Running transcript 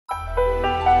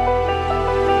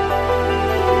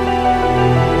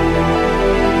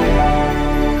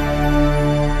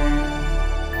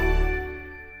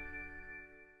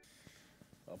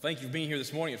Thank you for being here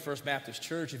this morning at First Baptist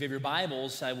Church. If you have your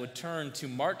Bibles, I would turn to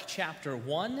Mark chapter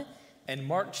 1 and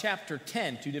Mark chapter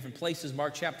 10, two different places,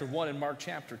 Mark chapter 1 and Mark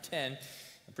chapter 10. I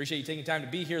appreciate you taking time to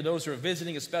be here. Those who are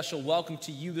visiting, a special welcome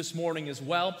to you this morning as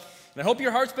well. And I hope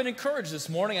your heart's been encouraged this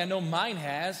morning. I know mine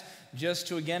has, just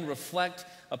to again reflect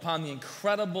upon the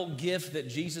incredible gift that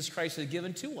Jesus Christ has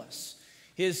given to us.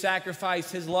 His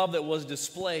sacrifice, His love that was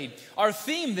displayed. Our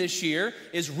theme this year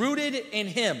is Rooted in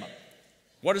Him.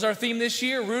 What is our theme this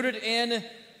year? Rooted in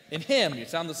Him.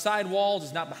 It's on the side walls.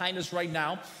 It's not behind us right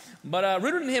now. But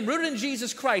rooted in Him, rooted in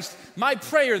Jesus Christ. My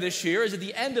prayer this year is at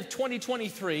the end of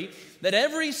 2023 that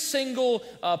every single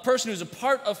person who's a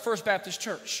part of First Baptist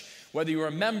Church, whether you're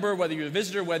a member, whether you're a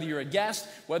visitor, whether you're a guest,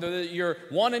 whether you're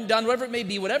one and done, whatever it may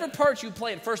be, whatever part you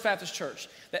play at First Baptist Church,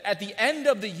 that at the end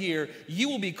of the year, you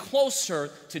will be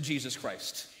closer to Jesus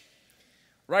Christ.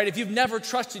 Right? If you've never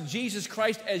trusted Jesus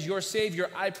Christ as your Savior,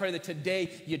 I pray that today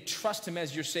you trust Him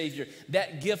as your Savior.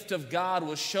 That gift of God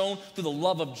was shown through the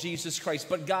love of Jesus Christ.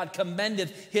 But God commended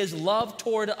His love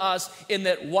toward us in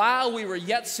that while we were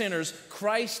yet sinners,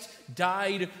 Christ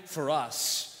died for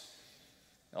us.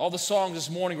 All the songs this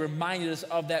morning reminded us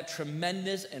of that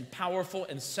tremendous and powerful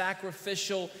and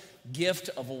sacrificial gift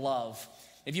of love.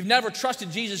 If you've never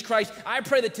trusted Jesus Christ, I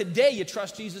pray that today you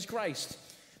trust Jesus Christ.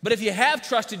 But if you have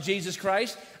trusted Jesus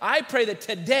Christ, I pray that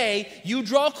today you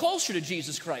draw closer to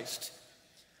Jesus Christ.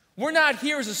 We're not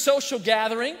here as a social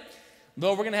gathering,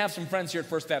 though we're going to have some friends here at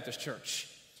First Baptist Church.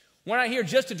 We're not here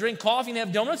just to drink coffee and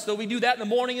have donuts, though we do that in the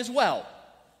morning as well.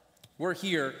 We're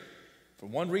here for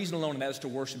one reason alone, and that is to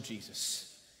worship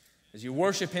Jesus. As you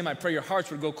worship Him, I pray your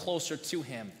hearts would go closer to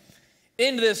Him.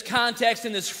 In this context,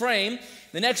 in this frame,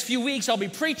 the next few weeks I'll be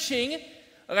preaching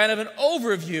a kind of an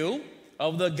overview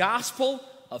of the Gospel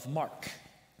of Mark.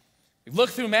 We've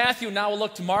looked through Matthew, now we'll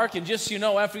look to Mark, and just so you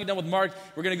know, after we're done with Mark,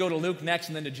 we're going to go to Luke next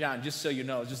and then to John, just so you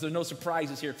know. Just there's no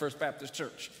surprises here at First Baptist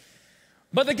Church.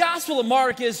 But the Gospel of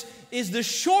Mark is the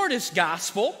shortest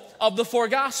gospel of the four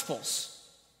Gospels.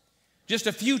 Just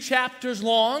a few chapters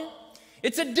long.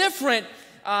 It's a different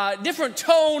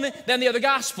tone than the other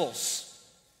Gospels.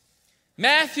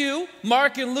 Matthew,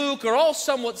 Mark, and Luke are all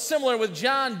somewhat similar, with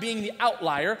John being the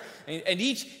outlier, and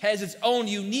each has its own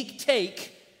unique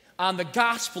take on the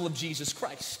gospel of Jesus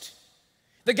Christ.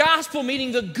 The gospel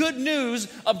meaning the good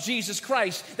news of Jesus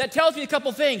Christ. That tells me a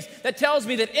couple things. That tells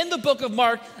me that in the book of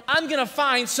Mark, I'm going to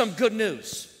find some good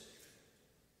news.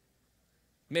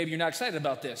 Maybe you're not excited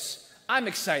about this. I'm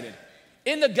excited.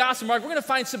 In the gospel of Mark, we're going to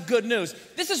find some good news.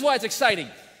 This is why it's exciting.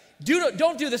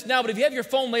 Don't do this now, but if you have your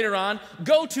phone later on,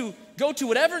 go to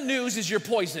whatever news is your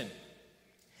poison.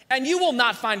 And you will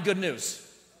not find good news.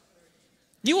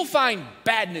 You will find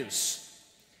bad news.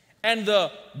 And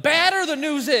the badder the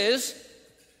news is,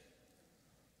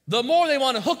 the more they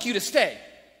want to hook you to stay.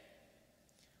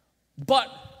 But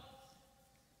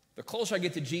the closer I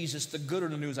get to Jesus, the gooder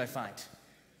the news I find.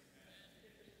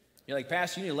 You're like,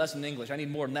 Pastor, you need a lesson in English. I need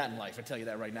more than that in life. I tell you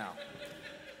that right now.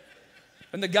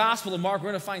 In the Gospel of Mark, we're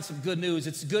going to find some good news.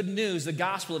 It's good news, the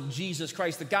gospel of Jesus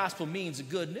Christ. The gospel means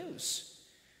good news.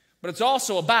 But it's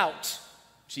also about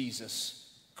Jesus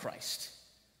Christ.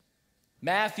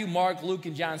 Matthew, Mark, Luke,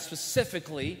 and John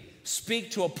specifically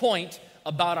speak to a point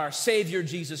about our Savior,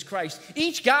 Jesus Christ.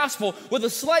 Each gospel with a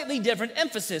slightly different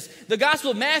emphasis. The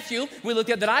Gospel of Matthew, we looked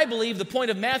at that I believe the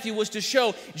point of Matthew was to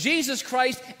show Jesus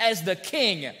Christ as the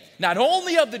King, not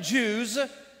only of the Jews,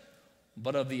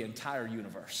 but of the entire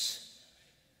universe.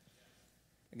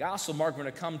 The Gospel of Mark we're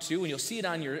going to come to, and you'll see it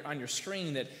on your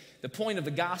screen, that the point of the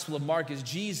Gospel of Mark is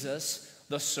Jesus,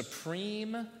 the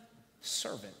supreme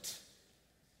servant.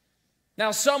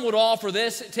 Now, some would offer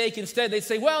this take instead. They'd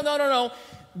say, well, no.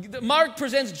 Mark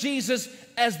presents Jesus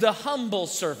as the humble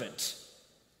servant.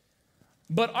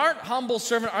 But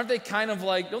don't they kind of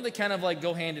like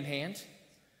go hand in hand?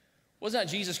 Wasn't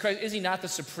that Jesus Christ? Is He not the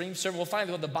supreme servant? We'll find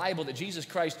out in the Bible that Jesus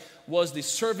Christ was the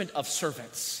servant of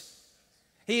servants.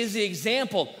 He is the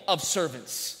example of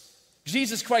servants.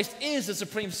 Jesus Christ is the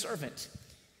supreme servant.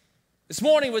 This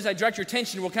morning, as I direct your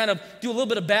attention, we'll kind of do a little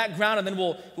bit of background, and then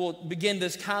we'll begin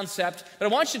this concept. But I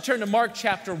want you to turn to Mark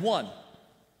chapter 1.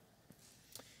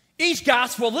 Each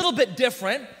gospel a little bit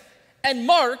different, and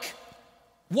Mark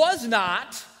was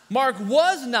not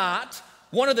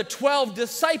one of the 12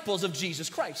 disciples of Jesus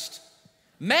Christ.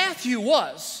 Matthew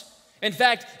was. In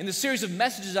fact, in the series of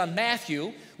messages on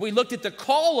Matthew, we looked at the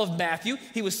call of Matthew.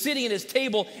 He was sitting at his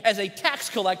table as a tax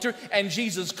collector, and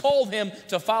Jesus called him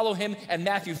to follow him, and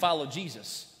Matthew followed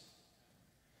Jesus.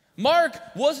 Mark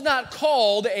was not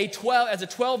called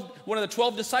one of the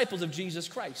 12 disciples of Jesus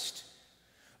Christ.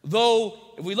 Though,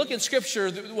 if we look in Scripture,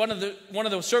 one of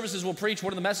the services we'll preach,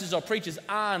 one of the messages I'll preach is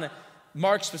on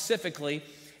Mark specifically,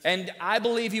 and I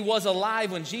believe he was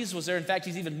alive when Jesus was there. In fact,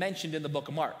 he's even mentioned in the book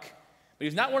of Mark. But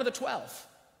he's not one of the 12.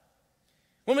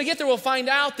 When we get there, we'll find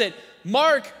out that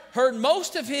Mark heard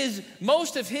most of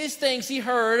his things he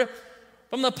heard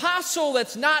from an apostle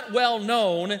that's not well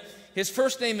known. His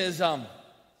first name is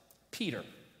Peter.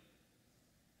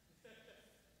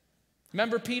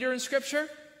 Remember Peter in Scripture?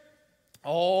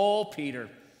 Oh, Peter.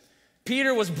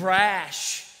 Peter was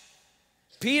brash.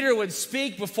 Peter would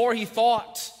speak before he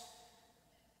thought.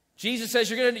 Jesus says,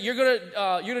 you're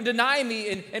gonna deny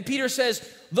me. And Peter says,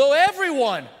 though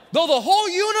the whole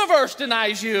universe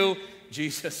denies you,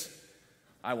 Jesus,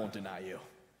 I won't deny you.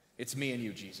 It's me and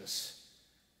you, Jesus.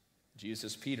 Jesus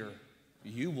says, Peter,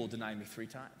 you will deny me 3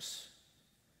 times.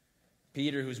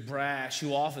 Peter, who's brash,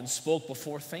 who often spoke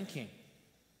before thinking.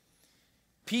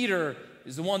 Peter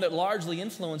is the one that largely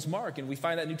influenced Mark, and we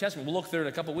find that in the New Testament. We'll look there in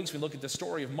a couple of weeks. We look at the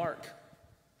story of Mark,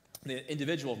 the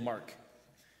individual of Mark.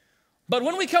 But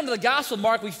when we come to the Gospel of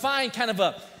Mark, we find kind of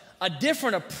a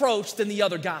different approach than the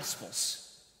other Gospels.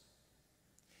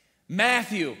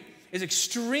 Matthew is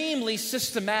extremely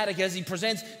systematic as he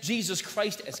presents Jesus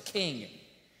Christ as king.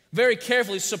 Very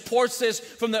carefully supports this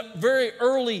from the very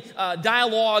early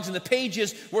dialogues and the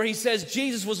pages where he says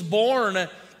Jesus was born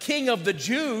King of the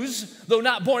Jews, though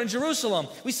not born in Jerusalem.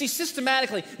 We see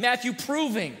systematically Matthew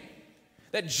proving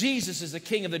that Jesus is the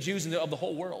King of the Jews and of the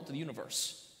whole world, the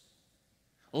universe.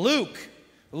 Luke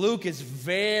is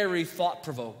very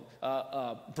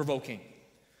thought-provoking.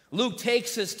 Luke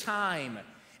takes his time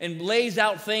and lays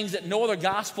out things that no other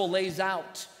gospel lays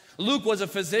out. Luke was a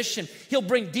physician. He'll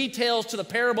bring details to the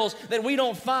parables that we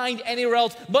don't find anywhere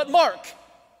else but Mark.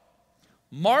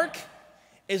 Mark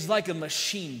is like a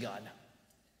machine gun.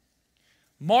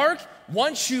 Mark,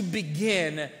 once you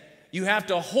begin, you have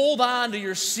to hold on to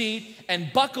your seat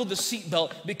and buckle the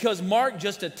seatbelt because Mark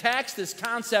just attacks this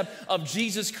concept of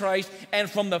Jesus Christ, and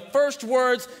from the first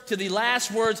words to the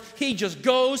last words, he just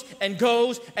goes and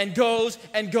goes and goes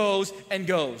and goes and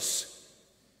goes.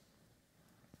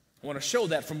 I want to show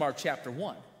that from Mark chapter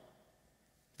 1.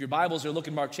 If your Bibles are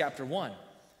looking at Mark chapter 1,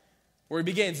 where he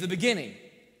begins, the beginning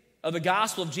of the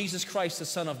gospel of Jesus Christ, the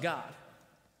Son of God.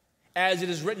 As it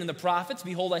is written in the prophets,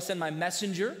 behold, I send my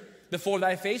messenger before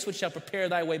thy face, which shall prepare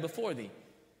thy way before thee.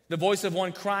 The voice of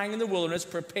one crying in the wilderness,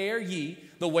 prepare ye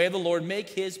the way of the Lord, make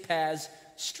his paths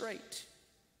straight.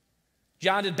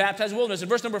 John did baptize in the wilderness. In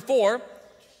verse number 4,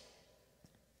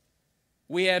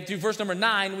 we have, through verse number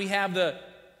 9, we have the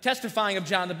testifying of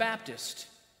John the Baptist.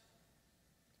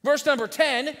 Verse number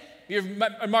 10, in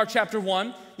Mark chapter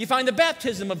 1, you find the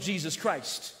baptism of Jesus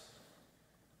Christ.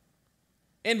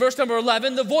 In verse number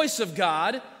 11, the voice of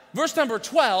God. Verse number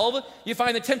 12, you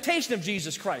find the temptation of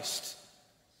Jesus Christ.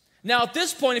 Now at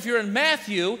this point, if you're in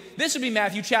Matthew, this would be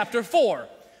Matthew chapter 4.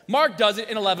 Mark does it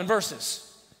in 11 verses.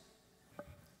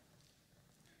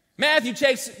 Matthew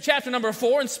takes chapter number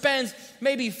 4 and spends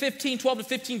maybe 12 to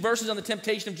 15 verses on the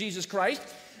temptation of Jesus Christ.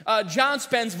 Mark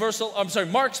spends verse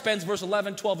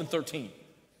 11, 12, and 13.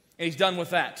 And he's done with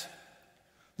that.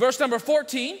 Verse number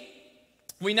 14,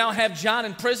 we now have John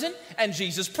in prison and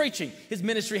Jesus preaching. His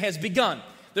ministry has begun.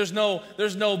 There's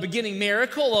no beginning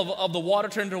miracle of the water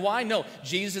turned to wine. No,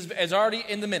 Jesus is already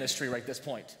in the ministry right at this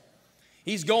point.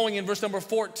 He's going in verse number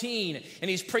 14, and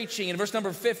he's preaching. In verse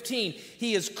number 15,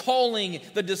 he is calling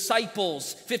the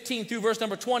disciples, 15 through verse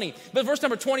number 20. But verse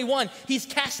number 21, he's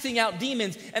casting out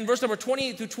demons. And verse number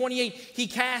 28 through 28, he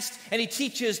casts and he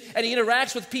teaches and he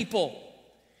interacts with people.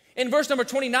 In verse number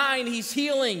 29, he's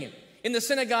healing in the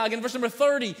synagogue. In verse number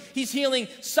 30, he's healing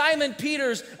Simon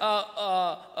Peter's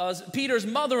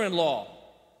mother-in-law.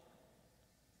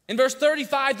 In verse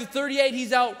 35 to 38,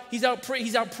 he's out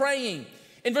praying.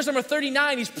 In verse number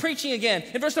 39, he's preaching again.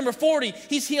 In verse number 40,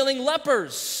 he's healing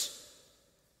lepers.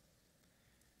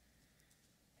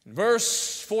 In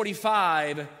verse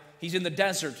 45, he's in the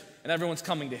desert and everyone's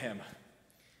coming to him.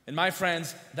 And my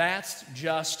friends, that's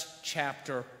just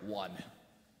chapter 1.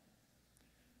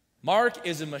 Mark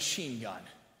is a machine gun.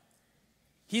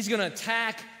 He's going to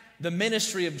attack the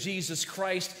ministry of Jesus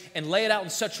Christ and lay it out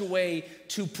in such a way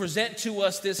to present to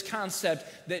us this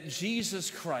concept that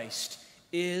Jesus Christ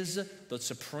is the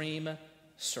supreme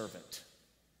servant.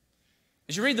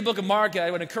 As you read the book of Mark, I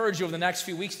would encourage you over the next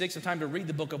few weeks to take some time to read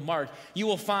the book of Mark. You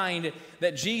will find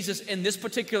that Jesus in this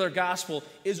particular gospel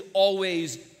is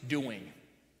always doing.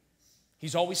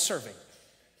 He's always serving.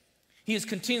 He is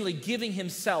continually giving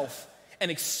himself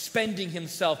and expending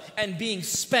himself and being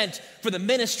spent for the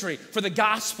ministry, for the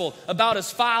gospel, about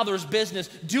his Father's business,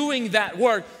 doing that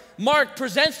work. Mark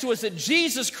presents to us that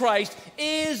Jesus Christ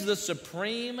is the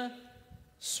supreme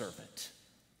servant.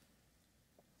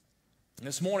 And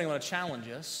this morning I want to challenge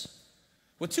us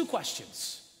with two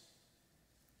questions.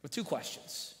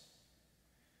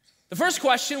 The first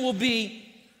question will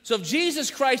be, so if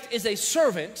Jesus Christ is a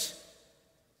servant,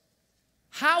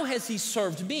 how has he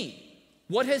served me?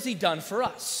 What has he done for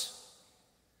us?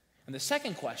 And the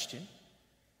second question,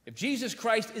 if Jesus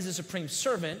Christ is a supreme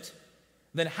servant,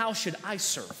 then how should I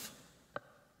serve?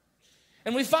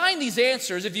 And we find these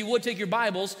answers, if you would take your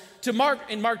Bibles, to Mark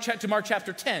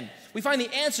chapter 10. We find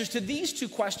the answers to these two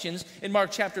questions in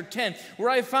Mark chapter 10, where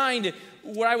I find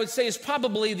what I would say is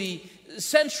probably the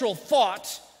central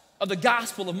thought of the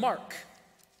Gospel of Mark.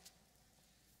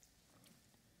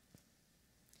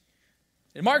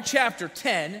 In Mark chapter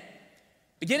 10,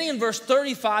 beginning in verse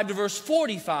 35 to verse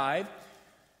 45,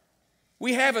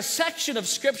 we have a section of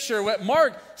Scripture that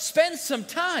Mark spends some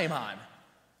time on.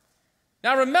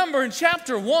 Now remember, in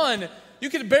chapter 1, you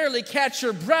could barely catch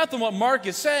your breath on what Mark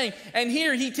is saying, and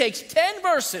here he takes 10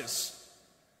 verses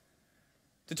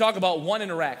to talk about one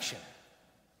interaction,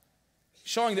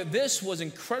 showing that this was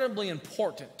incredibly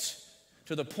important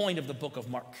to the point of the book of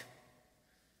Mark.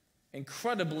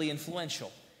 Incredibly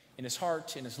influential in his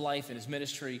heart, in his life, in his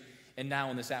ministry, and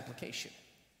now in this application.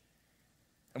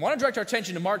 I want to direct our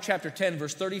attention to Mark chapter 10,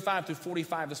 verse 35 through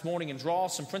 45 this morning and draw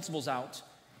some principles out,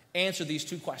 answer these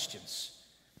two questions.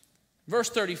 Verse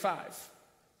 35.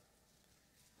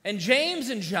 And James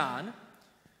and John,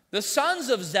 the sons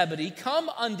of Zebedee, come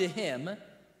unto him,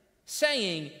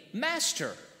 saying,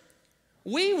 Master,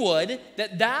 we would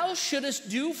that thou shouldest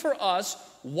do for us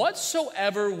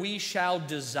whatsoever we shall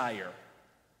desire.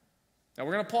 Now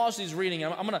we're going to pause these reading.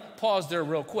 I'm going to pause there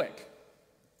real quick.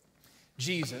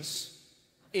 Jesus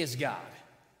is God.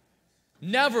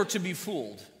 Never to be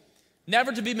fooled.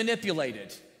 Never to be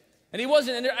manipulated. And he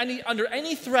wasn't under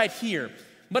any threat here.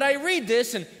 But I read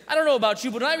this, and I don't know about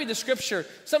you, but when I read the Scripture,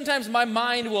 sometimes my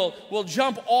mind will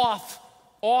jump off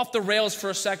the rails for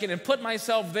a second and put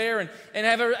myself there, and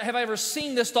have I ever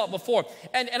seen this thought before?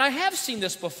 And I have seen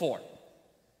this before.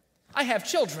 I have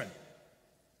children.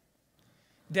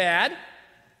 Dad,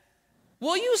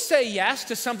 will you say yes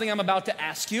to something I'm about to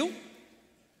ask you?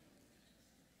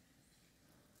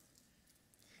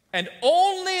 And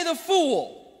only the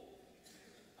fool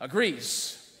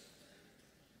agrees.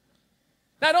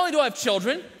 Not only do I have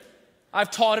children,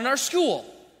 I've taught in our school.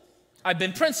 I've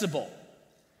been principal.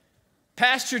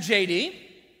 Pastor JD,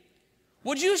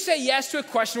 would you say yes to a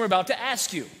question we're about to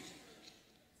ask you?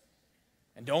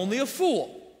 And only a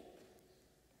fool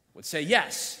would say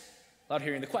yes without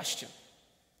hearing the question.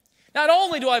 Not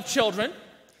only do I have children,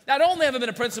 not only have I been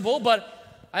a principal,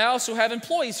 but I also have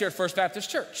employees here at First Baptist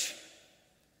Church.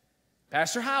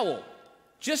 Pastor Howell,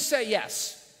 just say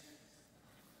yes.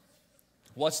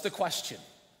 What's the question?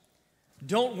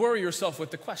 Don't worry yourself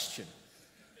with the question.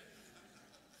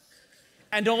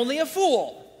 And only a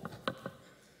fool.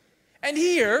 And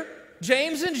here,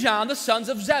 James and John, the sons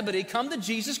of Zebedee, come to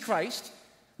Jesus Christ,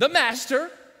 the Master,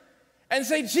 and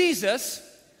say, Jesus,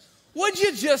 would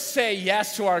you just say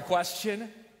yes to our question?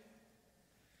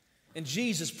 And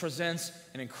Jesus presents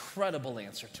an incredible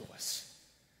answer to us.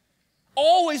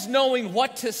 Always knowing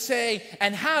what to say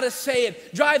and how to say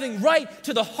it, driving right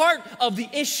to the heart of the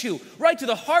issue, right to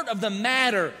the heart of the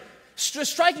matter,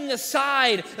 striking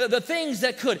aside the things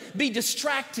that could be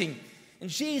distracting. And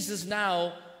Jesus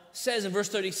now says in verse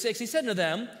 36, he said to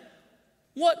them,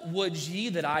 what would ye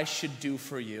that I should do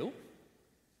for you?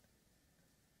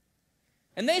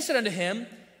 And they said unto him,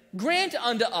 grant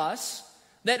unto us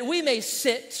that we may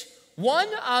sit one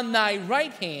on thy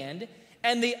right hand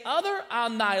and the other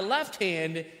on thy left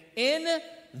hand in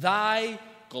thy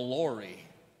glory.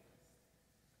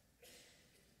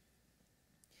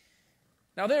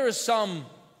 Now there is some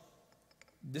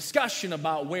discussion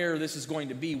about where this is going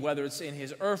to be, whether it's in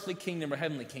his earthly kingdom or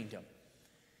heavenly kingdom.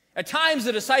 At times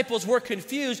the disciples were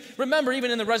confused. Remember,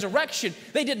 even in the resurrection,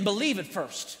 they didn't believe at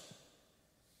first.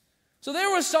 So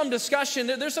there was some discussion.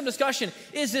 There's some discussion.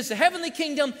 Is this the heavenly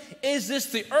kingdom? Is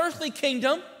this the earthly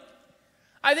kingdom?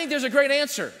 I think there's a great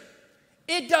answer.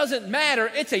 It doesn't matter.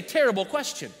 It's a terrible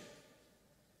question.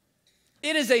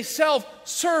 It is a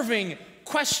self-serving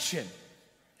question.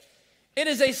 It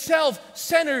is a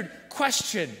self-centered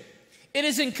question. It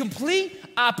is in complete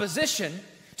opposition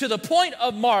to the point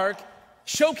of Mark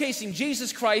showcasing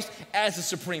Jesus Christ as the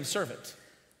supreme servant.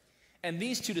 And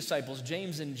these two disciples,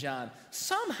 James and John,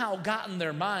 somehow got in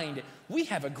their mind, we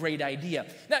have a great idea.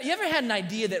 Now, you ever had an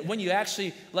idea that when you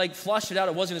actually flushed it out,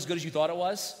 it wasn't as good as you thought it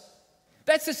was?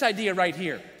 That's this idea right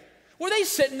here. Were they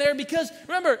sitting there because,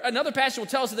 remember, another passage will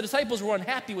tell us that the disciples were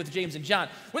unhappy with James and John.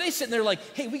 Were they sitting there like,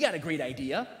 hey, we got a great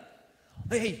idea.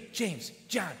 Hey, James,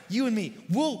 John, you and me,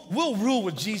 we'll rule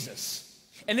with Jesus.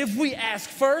 And if we ask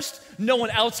first, no one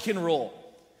else can rule.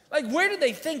 Like, where did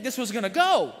they think this was going to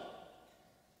go?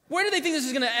 Where did they think this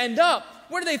was going to end up?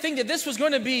 Where did they think that this was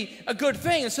going to be a good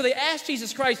thing? And so they asked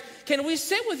Jesus Christ, can we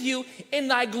sit with you in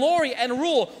thy glory and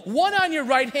rule, one on your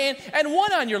right hand and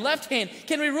one on your left hand?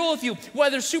 Can we rule with you,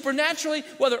 whether supernaturally,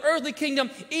 whether earthly kingdom?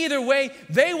 Either way,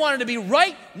 they wanted to be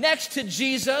right next to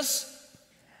Jesus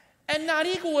and not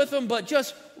equal with him, but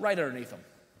just right underneath him.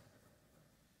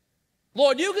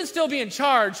 Lord, you can still be in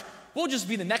charge. We'll just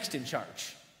be the next in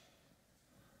charge.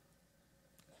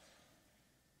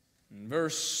 In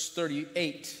verse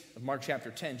 38 of Mark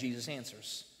chapter 10, Jesus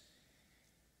answers,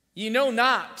 ye know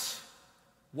not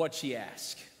what ye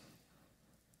ask.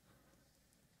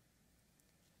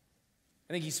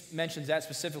 I think he mentions that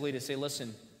specifically to say,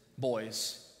 listen,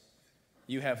 boys,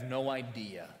 you have no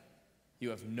idea.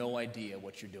 You have no idea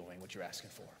what you're doing, what you're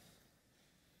asking for.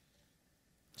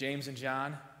 James and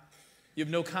John, you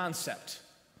have no concept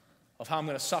of how I'm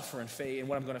going to suffer and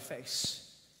what I'm going to face.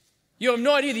 You have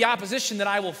no idea the opposition that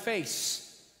I will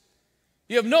face.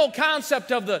 You have no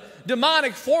concept of the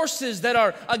demonic forces that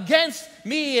are against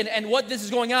me and what this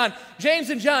is going on. James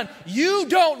and John, you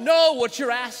don't know what you're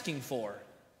asking for.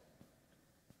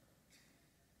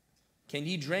 Can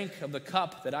ye drink of the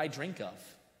cup that I drink of,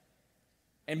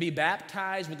 and be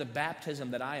baptized with the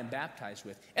baptism that I am baptized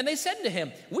with? And they said to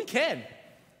him, we can.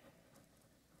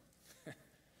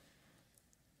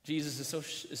 Jesus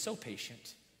is so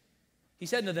patient. He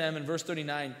said to them in verse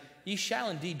 39, ye shall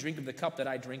indeed drink of the cup that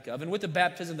I drink of, and with the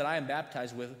baptism that I am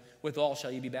baptized with all shall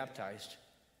ye be baptized.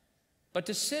 But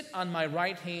to sit on my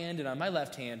right hand and on my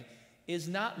left hand is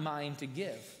not mine to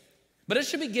give, but it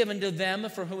shall be given to them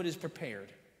for whom it is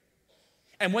prepared.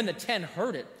 And when the 10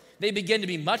 heard it, they began to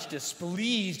be much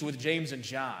displeased with James and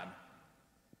John.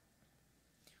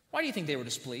 Why do you think they were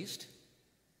displeased?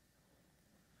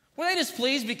 Were they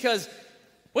displeased because...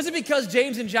 Was it because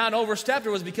James and John overstepped,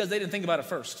 or was it because they didn't think about it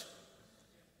first?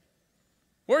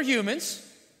 We're humans.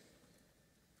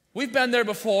 We've been there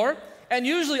before, and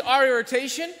usually our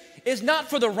irritation is not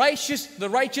for the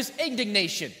righteous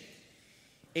indignation.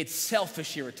 It's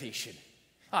selfish irritation.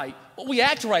 We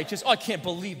act righteous. Oh, I can't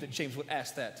believe that James would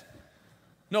ask that.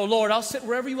 No, Lord, I'll sit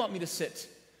wherever you want me to sit.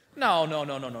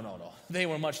 No. They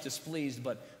were much displeased,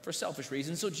 but for selfish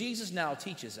reasons. So Jesus now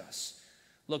teaches us.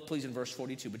 Look, please, in verse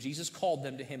 42. But Jesus called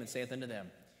them to him and saith unto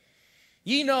them,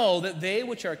 ye know that they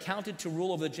which are accounted to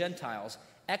rule over the Gentiles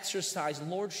exercise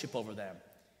lordship over them,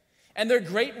 and their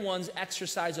great ones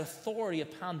exercise authority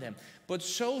upon them. But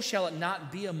so shall it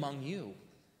not be among you.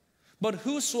 But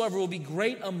whosoever will be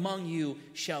great among you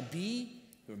shall be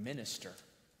your minister.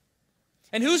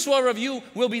 And whosoever of you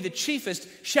will be the chiefest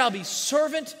shall be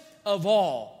servant of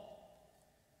all.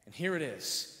 And here it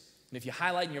is. And if you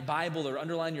highlight in your Bible or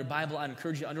underline your Bible, I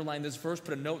encourage you to underline this verse,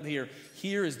 put a note here.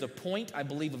 Here is the point, I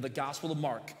believe, of the Gospel of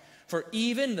Mark. For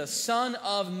even the Son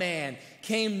of Man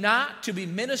came not to be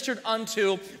ministered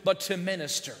unto, but to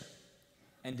minister,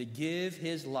 and to give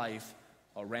his life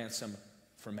a ransom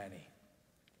for many.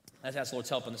 Let's ask the Lord's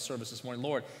help in the service this morning.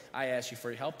 Lord, I ask you for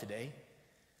your help today.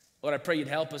 Lord, I pray you'd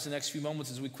help us in the next few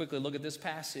moments as we quickly look at this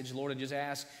passage. Lord, and just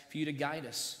ask for you to guide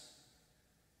us.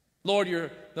 Lord, you're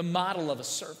the model of a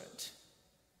servant.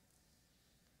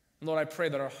 And Lord, I pray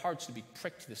that our hearts would be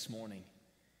pricked this morning,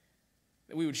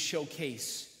 that we would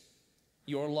showcase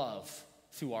your love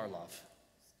through our love.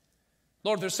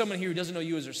 Lord, if there's someone here who doesn't know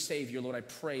you as their Savior, Lord, I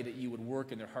pray that you would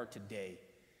work in their heart today.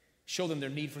 Show them their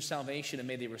need for salvation, and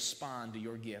may they respond to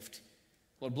your gift.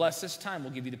 Lord, bless this time.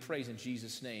 We'll give you the praise in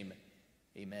Jesus' name.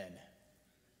 Amen.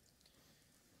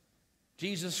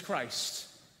 Jesus Christ,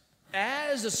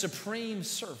 as a supreme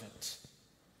servant.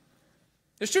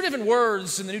 There's two different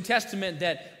words in the New Testament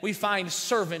that we find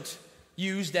servant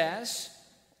used as.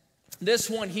 This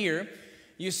one here,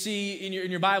 you see in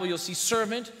your Bible, you'll see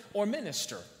servant or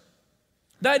minister.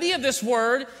 The idea of this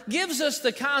word gives us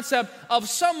the concept of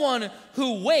someone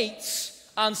who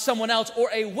waits on someone else, or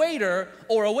a waiter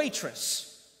or a waitress.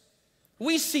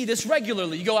 We see this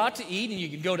regularly. You go out to eat, and you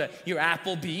can go to your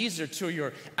Applebee's or to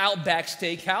your Outback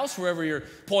Steakhouse, wherever your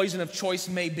poison of choice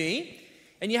may be,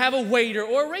 and you have a waiter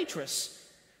or a waitress.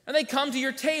 And they come to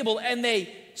your table, and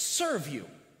they serve you.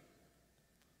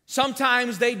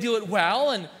 Sometimes they do it well,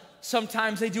 and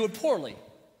sometimes they do it poorly.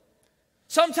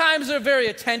 Sometimes they're very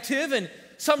attentive, and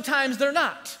sometimes they're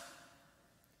not.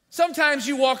 Sometimes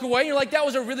you walk away, and you're like, that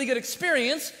was a really good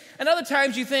experience. And other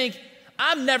times you think,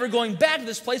 I'm never going back to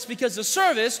this place because the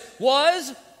service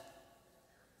was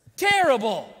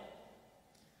terrible.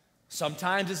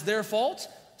 Sometimes it's their fault,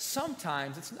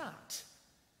 sometimes it's not.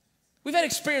 We've had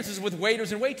experiences with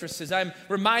waiters and waitresses. I'm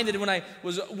reminded when I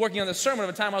was working on the sermon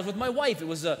of a time I was with my wife. It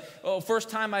was the first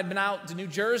time I'd been out to New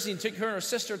Jersey and took her and her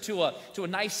sister to a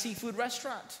nice seafood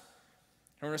restaurant.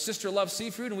 Her and her sister loved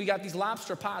seafood, and we got these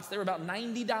lobster pots. They were about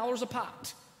 $90 a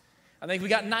pot. I think we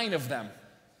got 9 of them.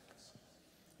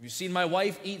 If you've seen my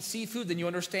wife eat seafood, then you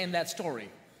understand that story.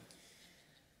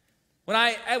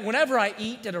 Whenever I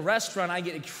eat at a restaurant, I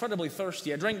get incredibly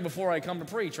thirsty. I drink before I come to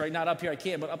preach, right? Not up here, I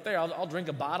can't, but up there, I'll drink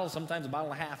a bottle, sometimes a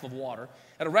bottle and a half of water.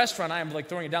 At a restaurant, I am like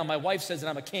throwing it down. My wife says that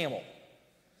I'm a camel.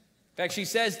 In fact, she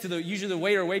says to usually the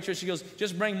waiter or waitress, she goes,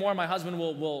 just bring more, my husband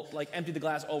will like empty the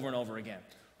glass over and over again.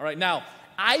 All right, now,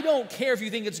 I don't care if you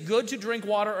think it's good to drink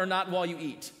water or not while you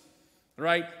eat,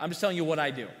 right? I'm just telling you what I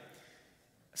do.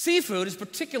 Seafood is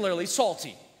particularly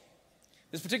salty.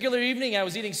 This particular evening, I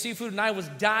was eating seafood, and I was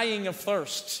dying of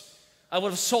thirst. I would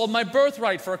have sold my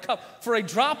birthright for a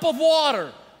drop of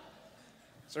water.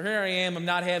 So here I am. I'm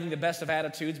not having the best of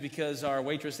attitudes because our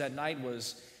waitress that night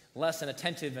was less than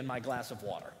attentive in my glass of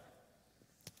water.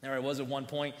 There I was at one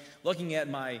point looking at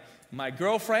my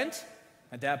girlfriend,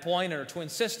 at that point, her twin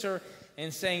sister,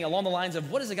 and saying along the lines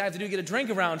of, what does a guy have to do to get a drink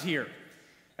around here?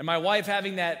 And my wife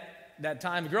having that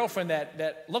time, girlfriend,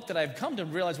 that look that I've come to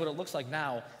realize what it looks like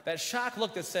now, that shock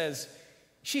look that says,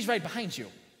 she's right behind you.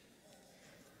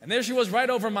 And there she was right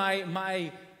over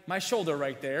my shoulder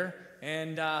right there.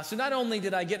 And so not only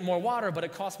did I get more water, but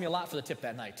it cost me a lot for the tip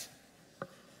that night.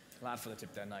 A lot for the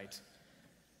tip that night.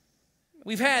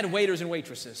 We've had waiters and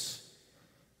waitresses.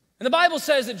 And the Bible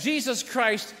says that Jesus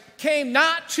Christ came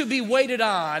not to be waited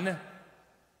on,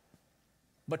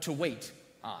 but to wait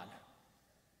on.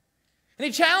 And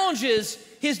he challenges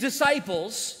his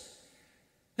disciples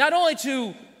not only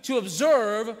to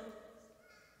observe,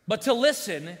 but to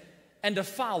listen and to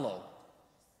follow.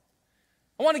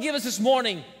 I want to give us this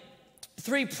morning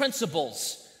 3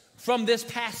 principles from this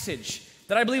passage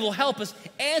that I believe will help us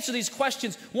answer these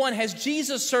questions. 1, has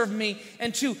Jesus served me?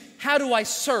 And 2, how do I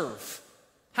serve?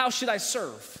 How should I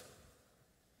serve?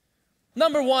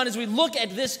 Number 1, as we look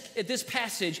at this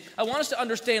passage, I want us to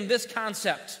understand this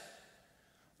concept.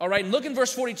 All right, and look in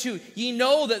verse 42. Ye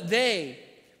know that they,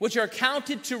 which are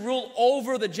counted to rule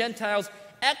over the Gentiles,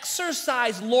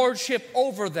 exercise lordship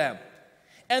over them,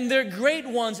 and their great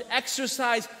ones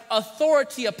exercise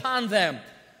authority upon them.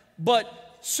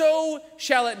 But so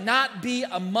shall it not be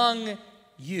among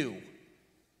you.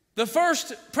 The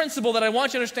first principle that I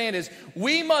want you to understand is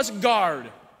we must guard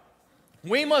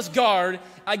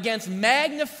against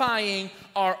magnifying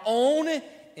our own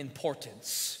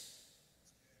importance.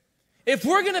 If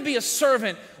we're going to be a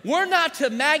servant, we're not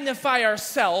to magnify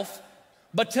ourselves,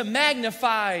 but to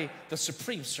magnify the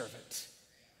supreme servant.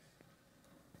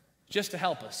 Just to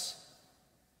help us,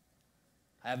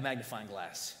 I have a magnifying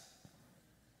glass.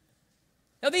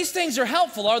 Now, these things are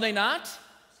helpful, are they not?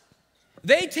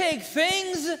 They take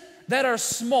things that are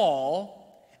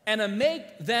small and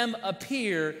make them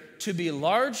appear to be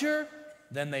larger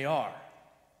than they are.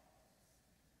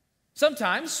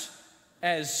 Sometimes,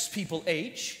 as people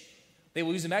age, they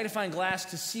will use a magnifying glass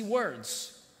to see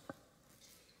words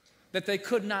that they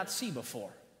could not see before.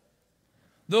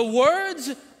 The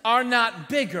words are not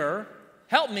bigger,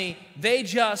 help me, they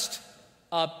just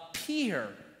appear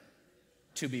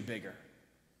to be bigger.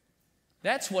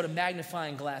 That's what a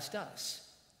magnifying glass does.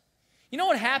 You know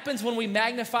what happens when we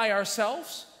magnify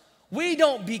ourselves? We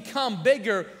don't become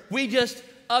bigger, we just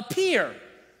appear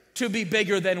to be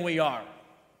bigger than we are.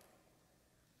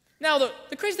 Now,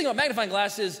 the crazy thing about magnifying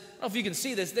glass is, I don't know if you can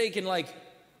see this, I don't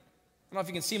know if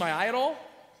you can see my eye at all.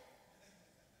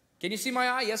 Can you see my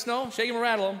eye? Yes, no? Shake them or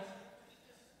rattle them.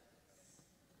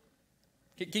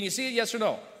 Can you see it? Yes or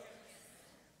no?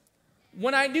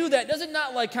 When I do that, does it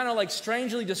not kind of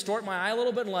strangely distort my eye a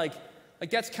little bit? And like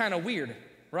that's kind of weird,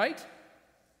 right?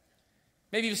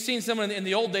 Maybe you've seen someone in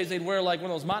the old days, they'd wear one of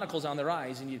those monocles on their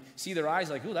eyes, and you see their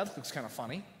eyes ooh, that looks kind of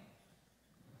funny.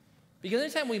 Because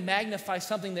anytime we magnify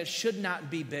something that should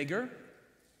not be bigger,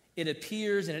 it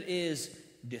appears and it is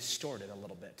distorted a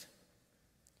little bit.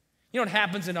 You know what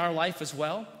happens in our life as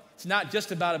well? It's not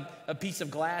just about a piece of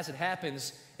glass. It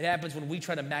happens when we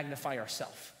try to magnify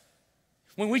ourselves.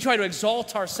 When we try to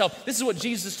exalt ourselves. This is what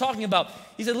Jesus is talking about.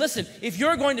 He said, listen, if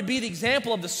you're going to be the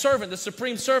example of the servant, the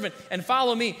supreme servant, and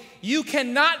follow me, you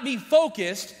cannot be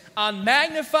focused on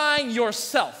magnifying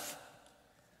yourself.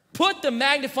 Put the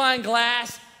magnifying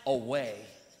glass away.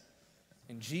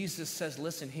 And Jesus says,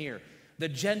 listen here, the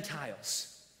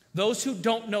Gentiles, those who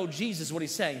don't know Jesus, what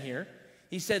he's saying here,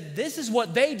 he said, this is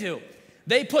what they do.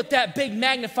 They put that big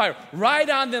magnifier right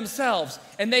on themselves,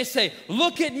 and they say,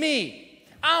 look at me.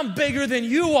 I'm bigger than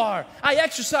you are. I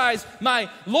exercise my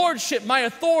lordship, my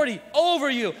authority over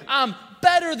you. I'm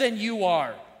better than you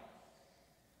are.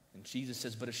 And Jesus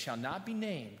says, but it shall not be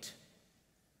named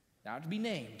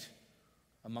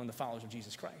among the followers of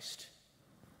Jesus Christ.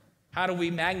 How do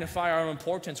we magnify our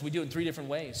importance? We do it in 3 different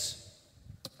ways.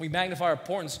 We magnify our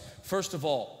importance, first of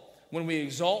all, when we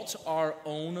exalt our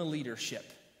own leadership.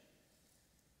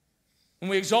 When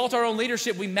we exalt our own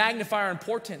leadership, we magnify our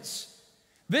importance.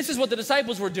 This is what the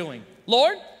disciples were doing.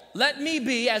 Lord, let me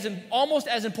be almost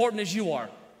as important as you are,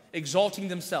 exalting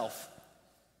themselves.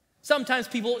 Sometimes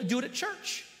people do it at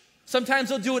church. Sometimes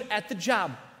they'll do it at the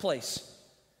job place.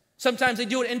 Sometimes they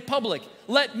do it in public.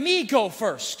 Let me go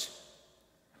first.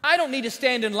 I don't need to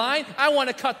stand in line. I want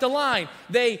to cut the line.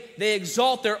 They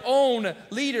exalt their own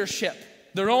leadership,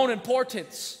 their own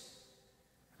importance.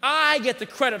 I get the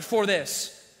credit for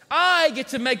this. I get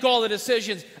to make all the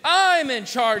decisions. I'm in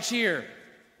charge here.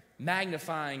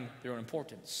 Magnifying their own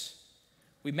importance.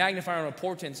 We magnify our own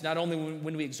importance not only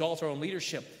when we exalt our own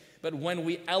leadership, but when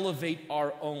we elevate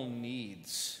our own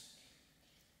needs.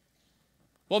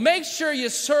 Well, make sure you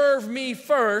serve me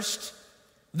first,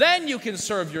 then you can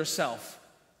serve yourself.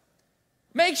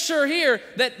 Make sure here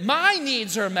that my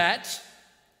needs are met,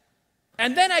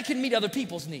 and then I can meet other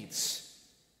people's needs.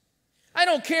 I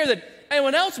don't care that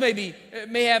anyone else may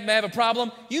have a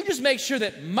problem. You just make sure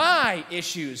that my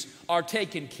issues are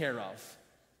taken care of.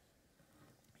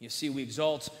 You see, we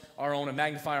exalt our own and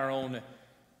magnify our own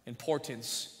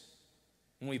importance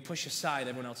when we push aside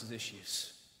everyone else's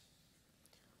issues.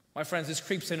 My friends, this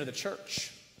creeps into the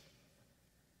church.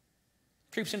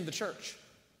 Creeps into the church.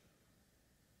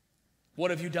 What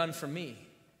have you done for me?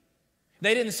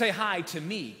 They didn't say hi to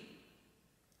me.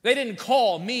 They didn't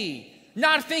call me.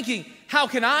 Not thinking, how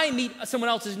can I meet someone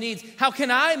else's needs? How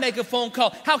can I make a phone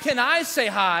call? How can I say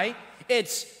hi?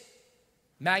 It's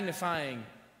magnifying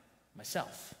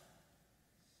myself.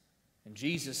 And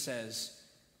Jesus says,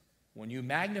 when you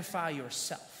magnify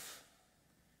yourself,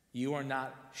 you are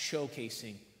not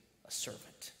showcasing a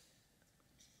servant.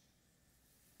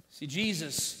 See,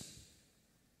 Jesus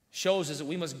shows us that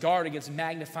we must guard against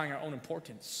magnifying our own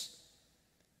importance.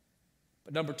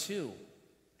 But number 2,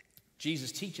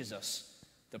 Jesus teaches us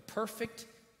the perfect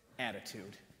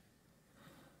attitude.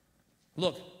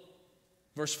 Look,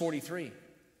 verse 43,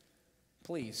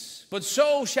 please. But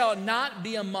so shall it not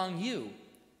be among you,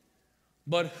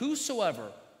 but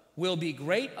whosoever will be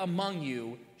great among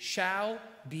you shall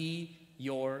be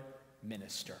your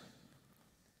minister.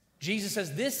 Jesus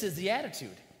says this is the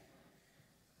attitude,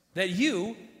 that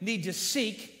you need to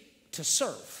seek to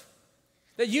serve.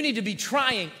 That you need to be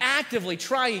actively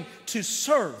trying to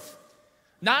serve.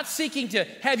 Not seeking to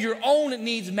have your own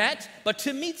needs met, but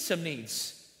to meet some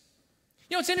needs.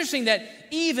 You know, it's interesting that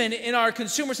even in our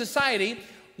consumer society,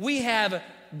 we have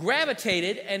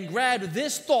gravitated and grabbed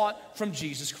this thought from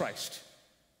Jesus Christ.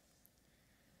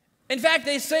 In fact,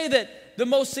 they say that the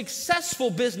most successful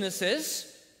businesses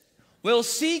will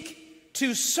seek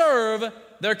to serve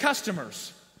their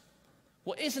customers.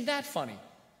 Well, isn't that funny?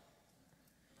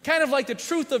 Kind of like the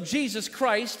truth of Jesus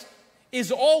Christ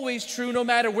is always true no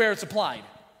matter where it's applied.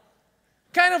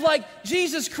 Kind of like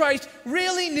Jesus Christ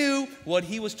really knew what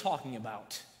he was talking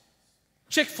about.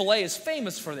 Chick-fil-A is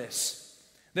famous for this.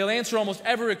 They'll answer almost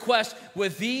every request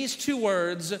with these 2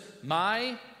 words,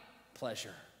 my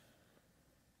pleasure.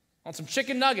 Want some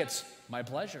chicken nuggets? My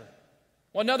pleasure.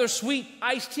 Want another sweet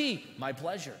iced tea? My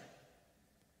pleasure.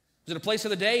 Was it a place of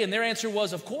the day? And their answer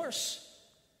was, of course.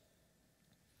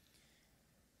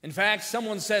 In fact,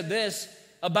 someone said this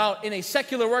about in a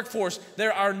secular workforce,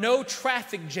 there are no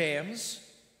traffic jams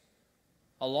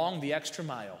along the extra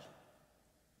mile.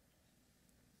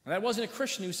 And that wasn't a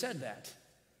Christian who said that,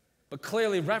 but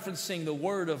clearly referencing the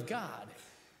Word of God.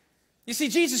 You see,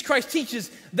 Jesus Christ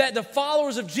teaches that the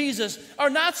followers of Jesus are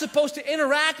not supposed to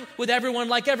interact with everyone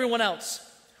like everyone else.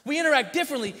 We interact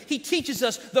differently. He teaches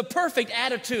us the perfect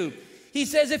attitude. He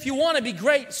says, if you want to be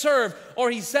great, serve. Or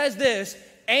he says this,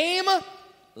 aim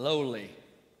lowly.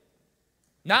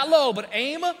 Not low, but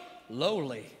aim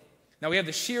lowly. Now we have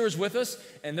the shearers with us,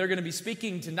 and they're going to be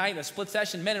speaking tonight in a split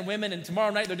session, men and women, and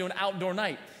tomorrow night they're doing outdoor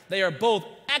night. They are both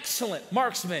excellent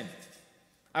marksmen.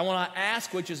 I want to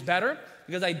ask which is better,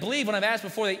 because I believe when I've asked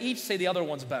before, they each say the other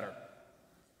one's better.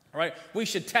 All right? We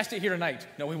should test it here tonight.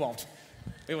 No, we won't.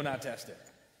 We will not test it.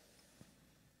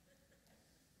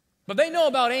 But they know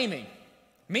about aiming.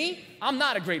 Me, I'm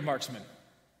not a great marksman.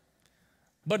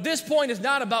 But this point is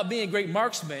not about being a great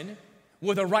marksman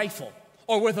with a rifle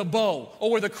or with a bow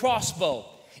or with a crossbow.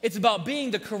 It's about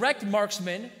being the correct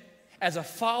marksman as a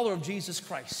follower of Jesus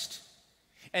Christ.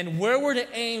 And where we're to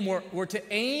aim, we're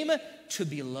to aim to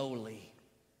be lowly.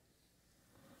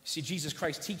 See, Jesus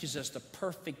Christ teaches us the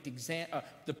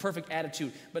perfect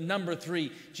attitude. But number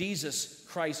 3, Jesus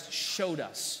Christ showed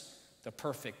us the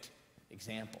perfect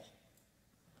example.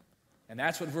 And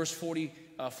that's what verse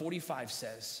 45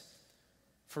 says.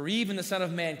 For even the Son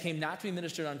of Man came not to be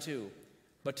ministered unto,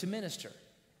 but to minister,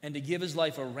 and to give his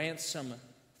life a ransom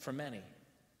for many.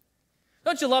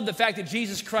 Don't you love the fact that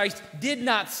Jesus Christ did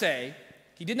not say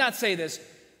this,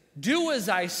 do as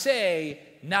I say,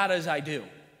 not as I do.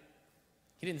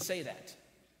 He didn't say that.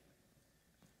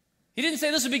 He didn't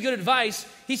say this would be good advice.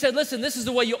 He said, listen, this is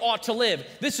the way you ought to live.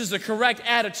 This is the correct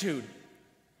attitude.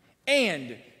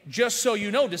 And just so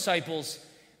you know, disciples,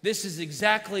 this is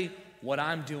exactly what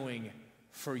I'm doing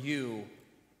for you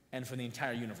and for the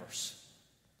entire universe.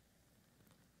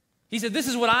 He said, this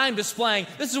is what I'm displaying.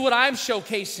 This is what I'm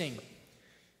showcasing.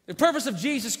 The purpose of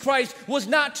Jesus Christ was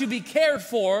not to be cared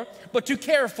for, but to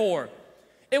care for.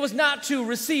 It was not to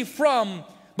receive from,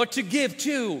 but to give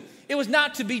to. It was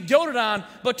not to be doted on,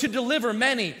 but to deliver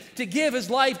many, to give his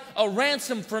life a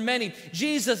ransom for many.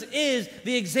 Jesus is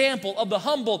the example of the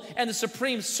humble and the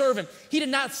supreme servant. He did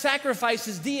not sacrifice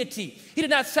his deity. He did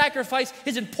not sacrifice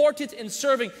his importance in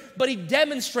serving, but he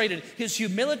demonstrated his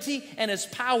humility and his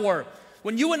power.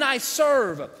 When you and I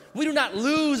serve, we do not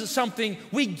lose something,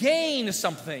 we gain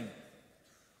something.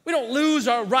 We don't lose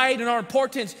our right and our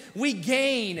importance. We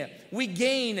gain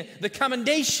the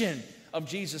commendation of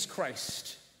Jesus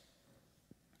Christ.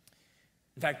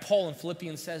 In fact, Paul in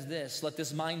Philippians says this, let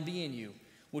this mind be in you,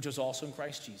 which was also in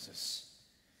Christ Jesus,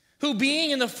 who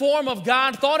being in the form of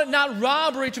God, thought it not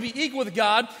robbery to be equal with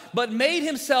God, but made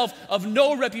himself of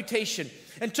no reputation,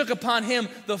 and took upon him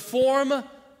the form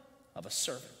of a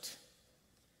servant,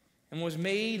 and was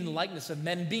made in the likeness of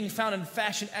men, and being found in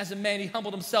fashion as a man, he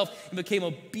humbled himself and became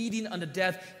obedient unto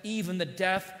death, even the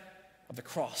death of the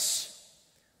cross.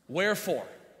 Wherefore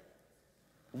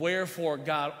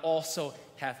God also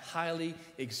hath highly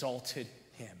exalted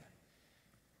him,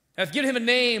 hath given him a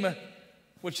name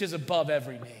which is above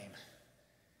every name,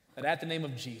 that at the name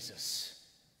of Jesus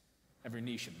every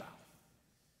knee should bow.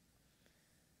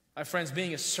 My friends,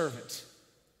 being a servant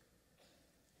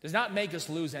does not make us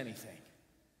lose anything.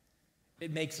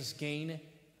 It makes us gain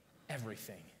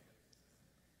everything.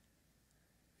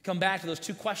 Come back to those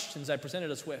 2 questions I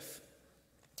presented us with.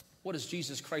 What has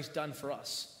Jesus Christ done for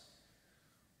us?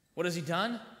 What has he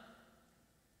done?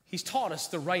 He's taught us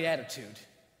the right attitude.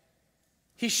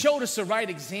 He showed us the right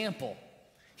example.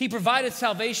 He provided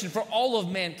salvation for all of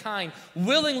mankind,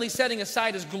 willingly setting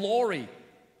aside his glory,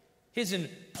 his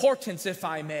importance, if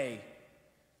I may.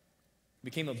 He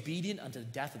became obedient unto the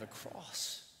death of the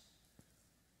cross.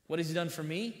 What has he done for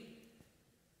me?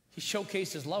 He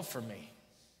showcased his love for me.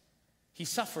 He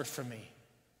suffered for me.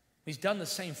 He's done the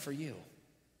same for you.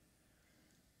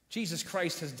 Jesus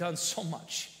Christ has done so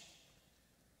much.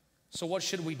 So what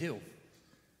should we do?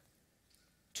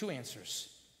 2 answers.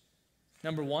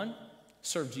 Number 1,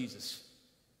 serve Jesus.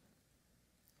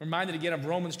 Reminded again of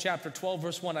Romans chapter 12,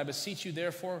 verse 1. I beseech you,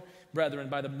 therefore, brethren,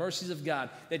 by the mercies of God,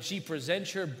 that ye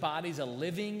present your bodies a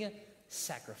living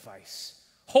sacrifice,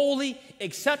 holy,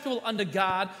 acceptable unto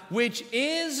God, which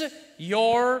is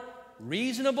your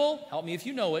reasonable, help me if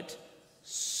you know it,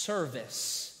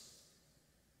 service.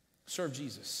 Serve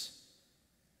Jesus.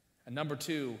 And number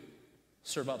 2,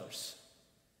 serve others.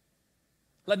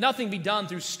 Let nothing be done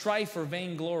through strife or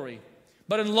vainglory,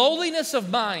 but in lowliness of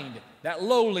mind, that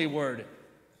lowly word,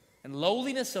 and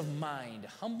lowliness of mind,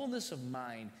 humbleness of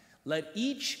mind, let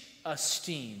each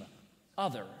esteem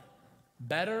other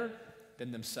better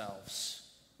than themselves.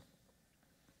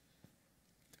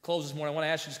 To close this morning, I want to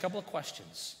ask you just a couple of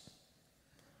questions.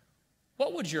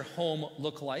 What would your home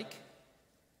look like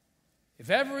if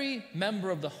every member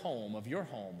of the home, of your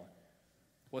home,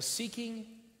 was seeking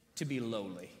to be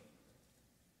lowly?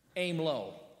 Aim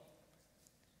low.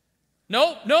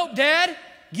 Nope, Dad,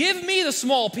 give me the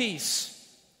small piece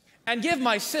and give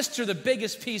my sister the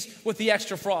biggest piece with the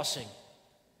extra frosting.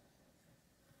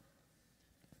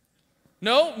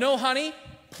 No, honey,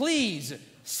 please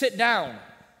sit down.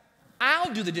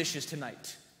 I'll do the dishes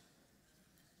tonight.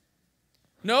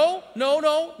 No.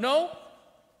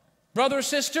 Brother or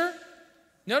sister,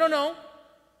 no.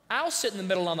 I'll sit in the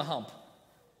middle on the hump.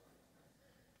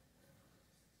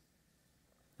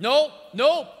 No.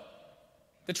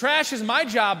 The trash is my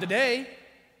job today.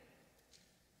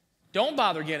 Don't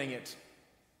bother getting it.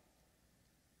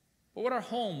 What would our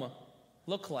home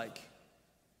look like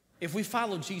if we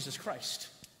followed Jesus Christ?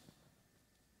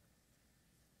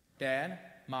 Dad,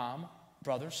 mom,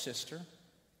 brother, sister,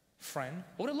 friend,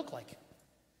 what would it look like?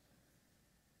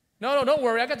 No, don't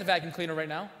worry, I got the vacuum cleaner right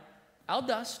now. I'll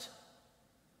dust.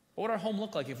 What would our home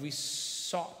look like if we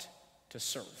sought to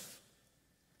serve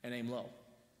and aim low.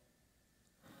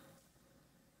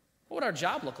 What would our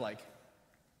job look like?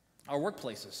 Our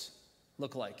workplaces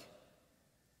look like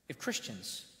if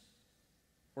Christians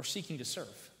were seeking to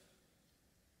serve?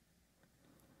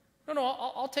 No,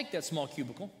 I'll take that small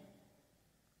cubicle.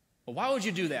 Well, why would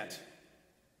you do that?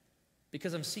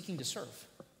 Because I'm seeking to serve.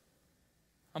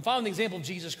 I'm following the example of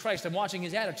Jesus Christ. I'm watching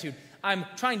his attitude. I'm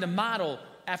trying to model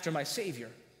after my Savior.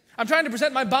 I'm trying to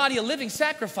present my body a living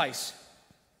sacrifice,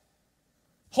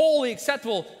 holy,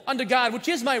 acceptable unto God, which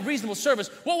is my reasonable service.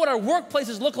 What would our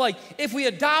workplaces look like if we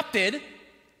adopted,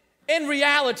 in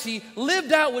reality,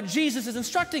 lived out what Jesus is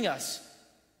instructing us?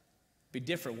 It'd be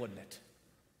different, wouldn't it?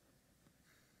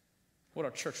 What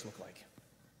would our church look like?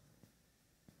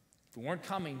 If we weren't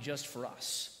coming just for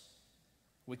us,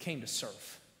 we came to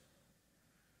serve.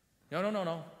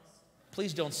 No.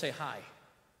 Please don't say hi.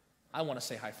 I want to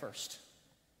say hi first.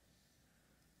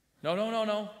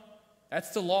 No.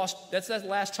 That's that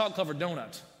last chocolate-covered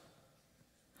donut.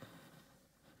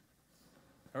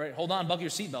 All right, hold on, buckle your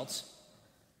seatbelts.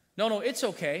 No, it's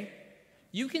okay.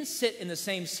 You can sit in the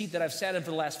same seat that I've sat in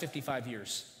for the last 55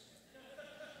 years.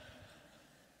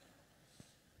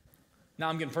 Now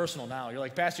I'm getting personal now. You're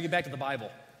like, Pastor, get back to the Bible.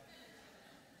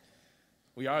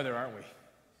 We are there, aren't we?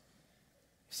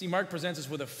 See, Mark presents us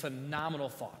with a phenomenal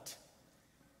thought.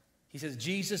 He says,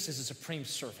 Jesus is a supreme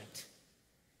servant.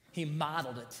 He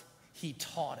modeled it. He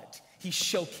taught it. He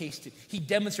showcased it. He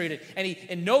demonstrated it. And he,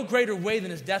 in no greater way than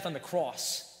his death on the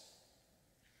cross.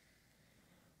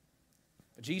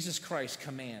 But Jesus Christ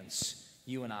commands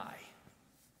you and I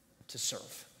to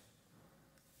serve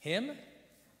him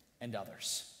and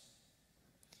others.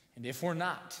 And if we're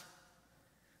not,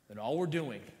 then all we're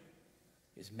doing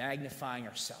is magnifying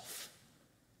ourselves.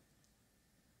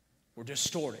 We're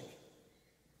distorting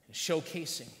and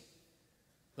showcasing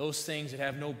those things that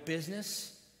have no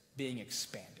business being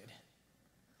expanded.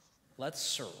 Let's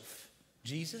serve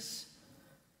Jesus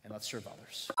and let's serve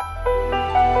others.